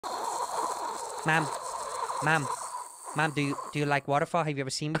Ma'am, ma'am, ma'am, do you like waterfall? Have you ever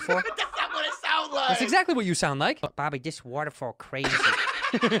seen before? That's not what it sounds like. That's exactly what you sound like. Bobby, this waterfall crazy.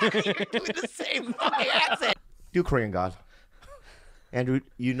 You're doing the same fucking accent. Do Korean God. Andrew,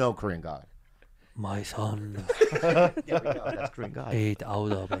 you know Korean God. My son, There we go. That's Korean God. ate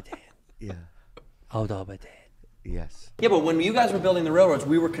out of it. Yeah. Out of it. Yes. Yeah, but when you guys were building the railroads,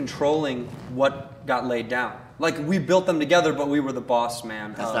 we were controlling what got laid down. Like, we built them together, but we were the boss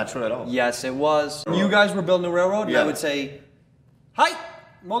man. That's not true at all. Yes, it was. You guys were building a railroad, and I Yeah. would say, Hi!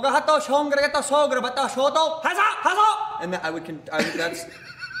 Moga hato shongregato sograbata shoto hasa haso! And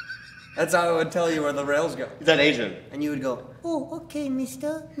that's how I would tell you where the rails go. Is that Asian? And you would go, Oh, okay,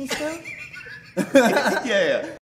 mister. Yeah, yeah.